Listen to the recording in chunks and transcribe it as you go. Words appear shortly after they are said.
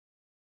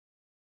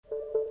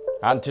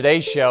On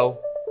today's show,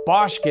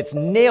 Bosch gets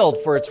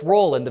nailed for its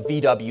role in the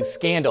VW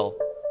scandal.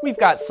 We've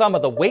got some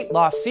of the weight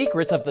loss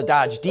secrets of the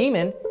Dodge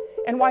Demon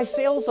and why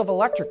sales of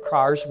electric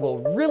cars will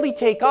really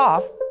take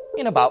off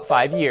in about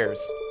 5 years.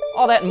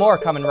 All that and more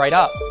coming right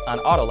up on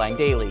Autoline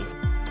Daily.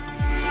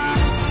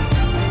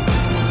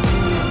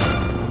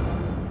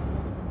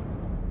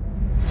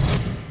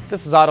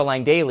 This is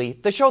Autoline Daily,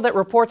 the show that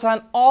reports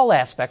on all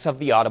aspects of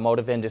the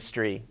automotive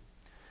industry.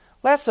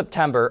 Last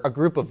September, a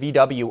group of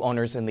VW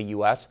owners in the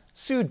U.S.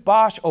 sued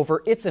Bosch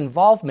over its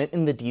involvement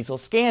in the diesel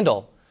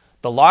scandal.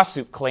 The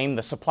lawsuit claimed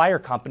the supplier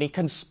company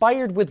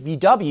conspired with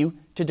VW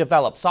to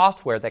develop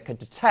software that could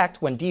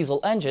detect when diesel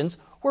engines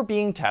were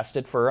being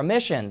tested for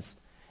emissions.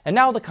 And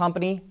now the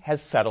company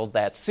has settled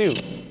that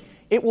suit.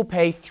 It will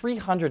pay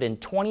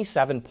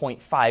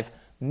 $327.5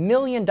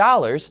 million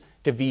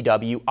to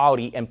VW,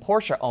 Audi, and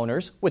Porsche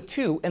owners with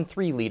 2 and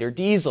 3 liter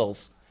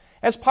diesels.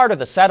 As part of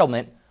the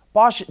settlement,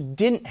 Bosch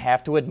didn't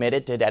have to admit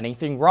it did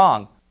anything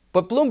wrong,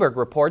 but Bloomberg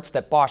reports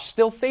that Bosch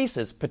still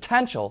faces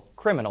potential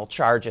criminal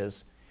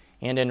charges.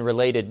 And in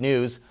related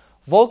news,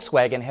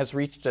 Volkswagen has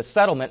reached a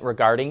settlement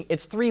regarding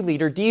its 3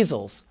 liter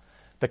diesels.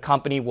 The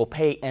company will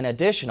pay an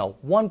additional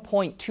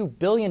 $1.2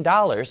 billion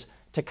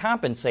to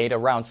compensate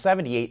around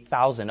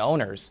 78,000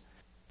 owners.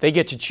 They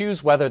get to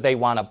choose whether they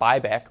want a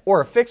buyback or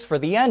a fix for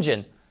the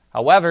engine.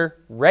 However,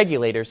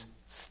 regulators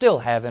still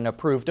haven't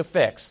approved a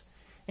fix.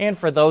 And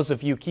for those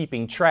of you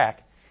keeping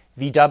track,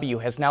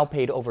 VW has now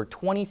paid over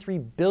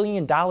 $23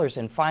 billion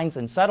in fines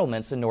and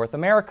settlements in North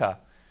America.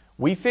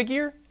 We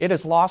figure it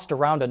has lost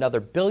around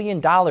another $1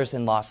 billion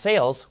in lost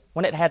sales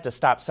when it had to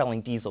stop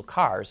selling diesel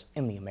cars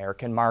in the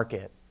American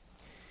market.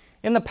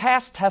 In the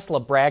past, Tesla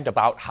bragged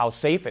about how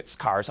safe its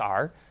cars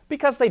are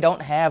because they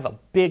don't have a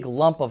big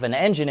lump of an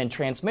engine and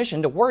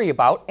transmission to worry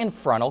about in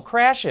frontal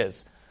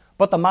crashes.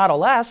 But the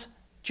Model S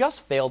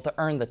just failed to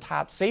earn the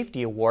top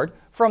safety award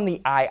from the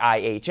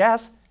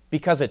IIHS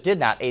because it did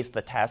not ace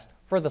the test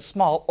for the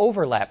small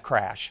overlap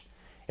crash.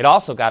 It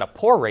also got a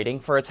poor rating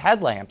for its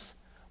headlamps,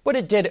 but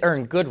it did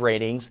earn good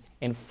ratings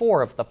in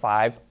 4 of the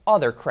 5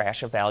 other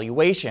crash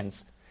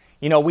evaluations.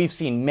 You know, we've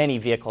seen many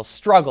vehicles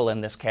struggle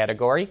in this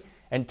category,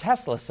 and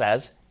Tesla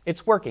says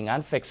it's working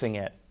on fixing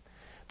it.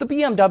 The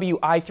BMW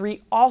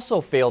i3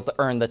 also failed to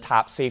earn the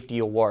top safety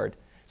award.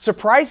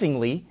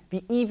 Surprisingly,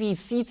 the EV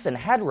seats and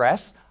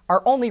headrests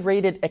are only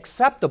rated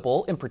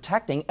acceptable in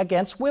protecting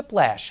against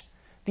whiplash.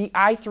 The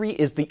i3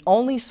 is the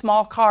only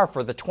small car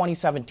for the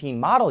 2017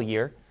 model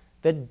year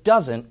that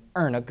doesn't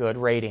earn a good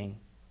rating.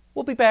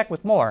 We'll be back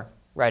with more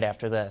right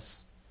after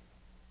this.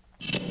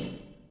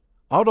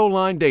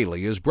 Autoline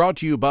Daily is brought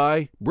to you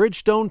by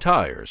Bridgestone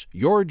Tires,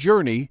 your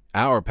journey,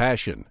 our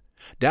passion.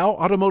 Dow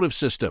Automotive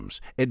Systems,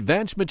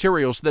 advanced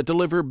materials that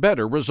deliver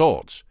better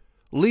results.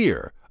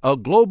 Lear, a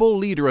global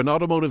leader in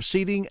automotive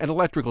seating and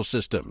electrical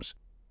systems.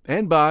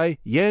 And by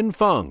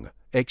Yanfeng,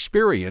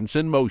 experience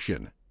in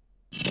motion.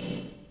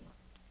 A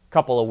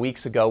couple of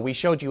weeks ago, we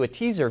showed you a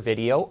teaser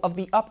video of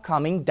the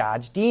upcoming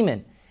Dodge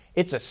Demon.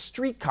 It's a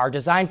street car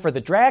designed for the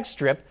drag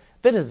strip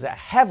that is a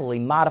heavily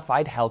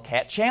modified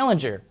Hellcat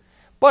Challenger.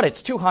 But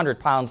it's 200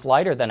 pounds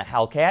lighter than a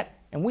Hellcat,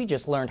 and we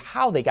just learned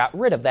how they got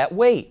rid of that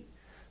weight.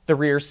 The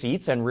rear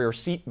seats and rear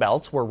seat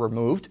belts were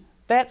removed.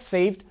 That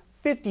saved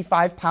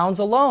 55 pounds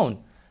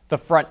alone. The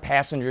front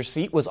passenger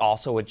seat was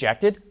also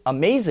ejected.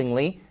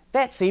 Amazingly,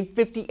 that saved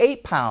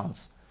 58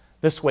 pounds.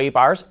 The sway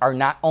bars are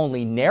not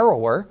only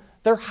narrower,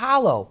 they're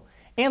hollow,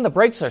 and the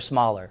brakes are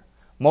smaller.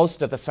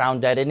 Most of the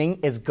sound deadening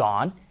is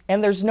gone,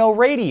 and there's no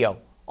radio,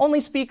 only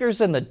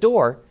speakers in the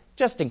door,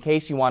 just in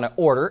case you want to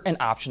order an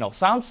optional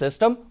sound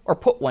system or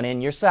put one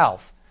in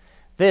yourself.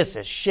 This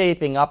is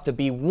shaping up to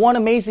be one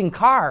amazing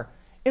car,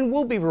 and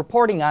we'll be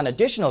reporting on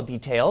additional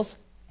details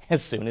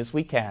as soon as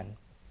we can.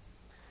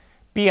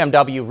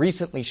 BMW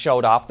recently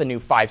showed off the new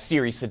 5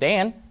 Series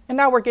sedan, and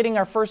now we're getting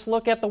our first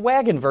look at the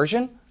wagon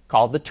version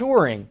called the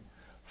Touring.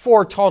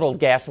 4 total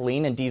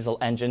gasoline and diesel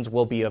engines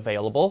will be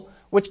available,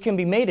 which can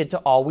be mated to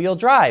all-wheel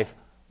drive.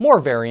 More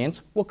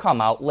variants will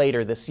come out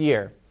later this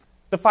year.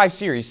 The 5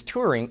 Series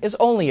Touring is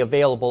only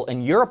available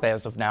in Europe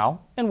as of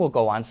now and will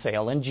go on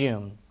sale in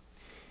June.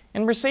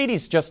 And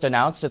Mercedes just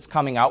announced it's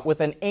coming out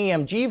with an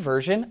AMG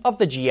version of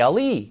the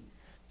GLE.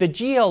 The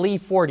GLE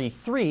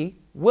 43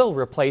 will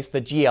replace the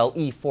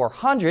GLE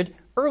 400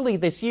 early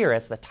this year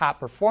as the top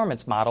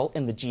performance model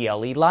in the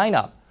GLE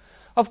lineup.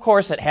 Of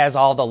course, it has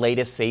all the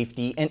latest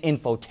safety and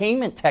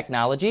infotainment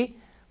technology.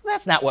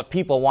 That's not what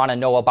people want to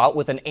know about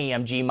with an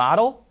AMG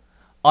model.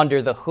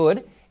 Under the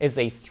hood is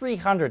a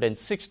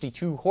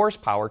 362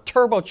 horsepower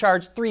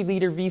turbocharged 3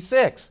 liter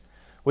V6,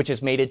 which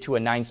is mated to a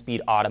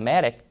 9-speed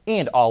automatic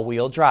and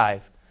all-wheel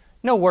drive.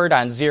 No word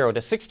on 0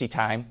 to 60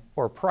 time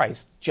or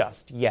price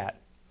just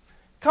yet.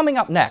 Coming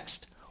up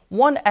next,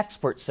 one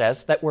expert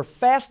says that we're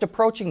fast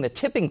approaching the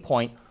tipping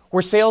point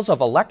where sales of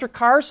electric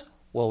cars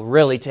will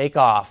really take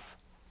off.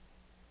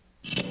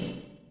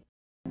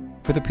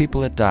 For the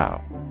people at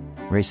Dow,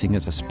 racing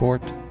is a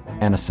sport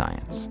and a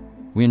science.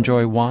 We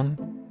enjoy one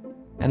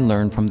and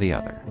learn from the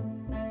other.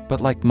 But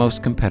like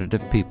most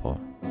competitive people,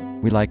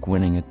 we like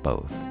winning at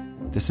both.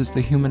 This is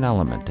the human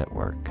element at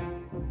work.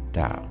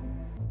 Dow.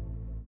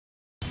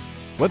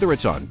 Whether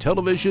it's on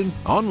television,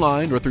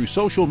 online, or through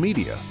social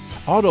media,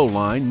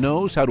 AutoLine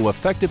knows how to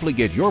effectively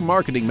get your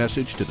marketing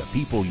message to the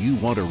people you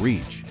want to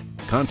reach.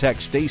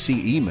 Contact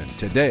Stacy Eman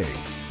today.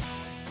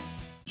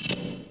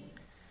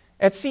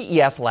 At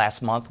CES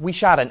last month, we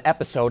shot an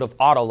episode of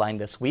AutoLine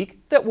This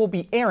Week that will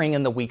be airing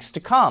in the weeks to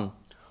come.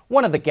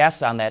 One of the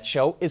guests on that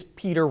show is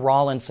Peter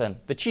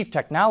Rawlinson, the Chief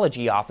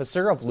Technology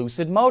Officer of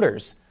Lucid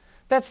Motors.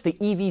 That's the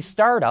EV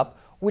startup,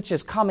 which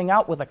is coming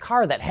out with a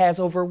car that has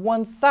over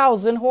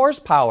 1,000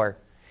 horsepower.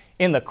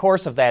 In the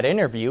course of that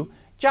interview,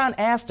 John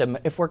asked him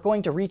if we're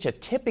going to reach a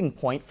tipping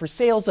point for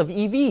sales of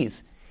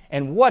EVs,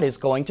 and what is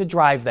going to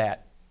drive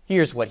that.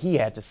 Here's what he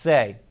had to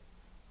say.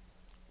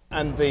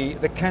 And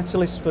the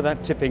catalyst for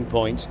that tipping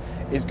point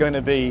is going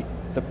to be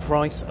the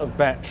price of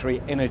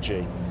battery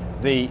energy,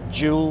 the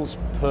joules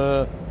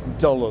per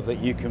dollar that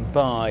you can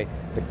buy,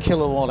 the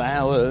kilowatt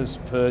hours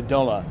per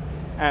dollar.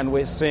 And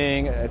we're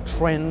seeing a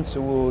trend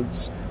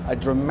towards a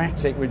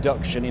dramatic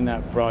reduction in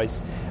that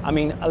price. I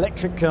mean,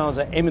 electric cars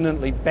are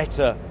eminently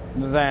better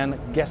than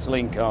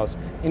gasoline cars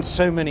in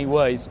so many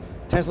ways.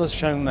 Tesla's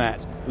shown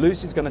that.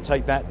 Lucid's going to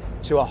take that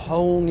to a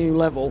whole new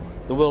level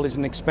the world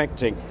isn't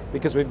expecting,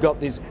 because we've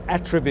got these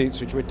attributes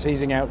which we're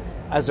teasing out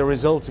as a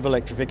result of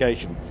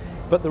electrification.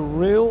 But the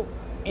real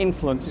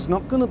influence is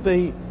not going to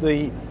be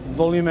the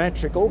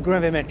volumetric or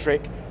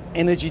gravimetric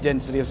energy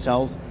density of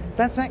cells.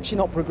 That's actually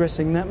not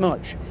progressing that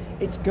much.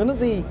 It's going to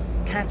be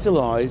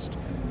catalyzed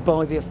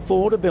by the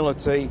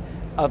affordability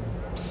of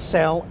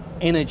cell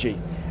energy,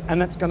 and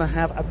that's going to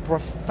have a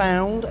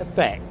profound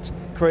effect,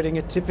 creating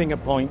a tipping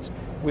point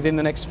within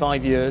the next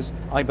 5 years,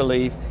 I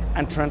believe,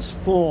 and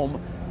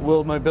transform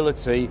world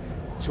mobility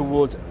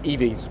towards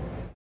EVs.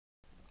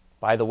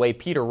 By the way,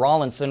 Peter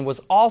Rawlinson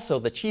was also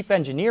the chief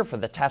engineer for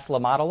the Tesla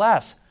Model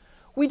S.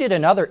 We did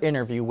another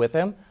interview with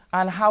him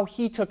on how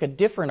he took a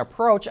different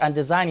approach on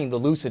designing the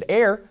Lucid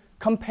Air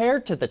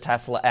compared to the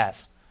Tesla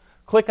S.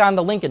 Click on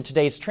the link in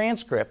today's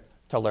transcript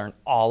to learn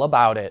all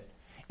about it.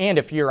 And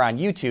if you're on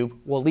YouTube,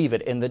 we'll leave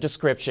it in the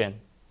description.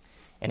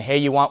 And hey,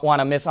 you won't want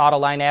to miss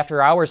AutoLine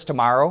After Hours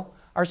tomorrow.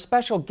 Our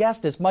special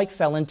guest is Mike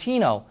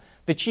Celentino,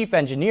 the chief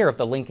engineer of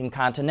the Lincoln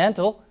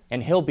Continental,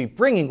 and he'll be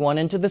bringing one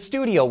into the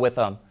studio with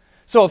him.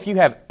 So if you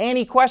have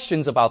any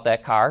questions about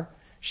that car,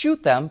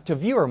 shoot them to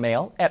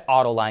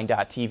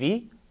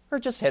viewermail@autoline.tv or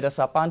just hit us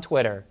up on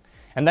Twitter.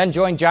 And then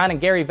join John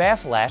and Gary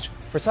Vasilash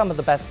for some of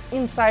the best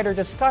insider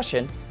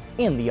discussion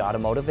in the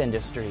automotive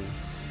industry.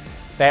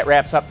 That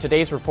wraps up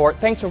today's report.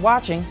 Thanks for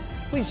watching.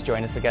 Please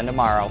join us again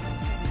tomorrow.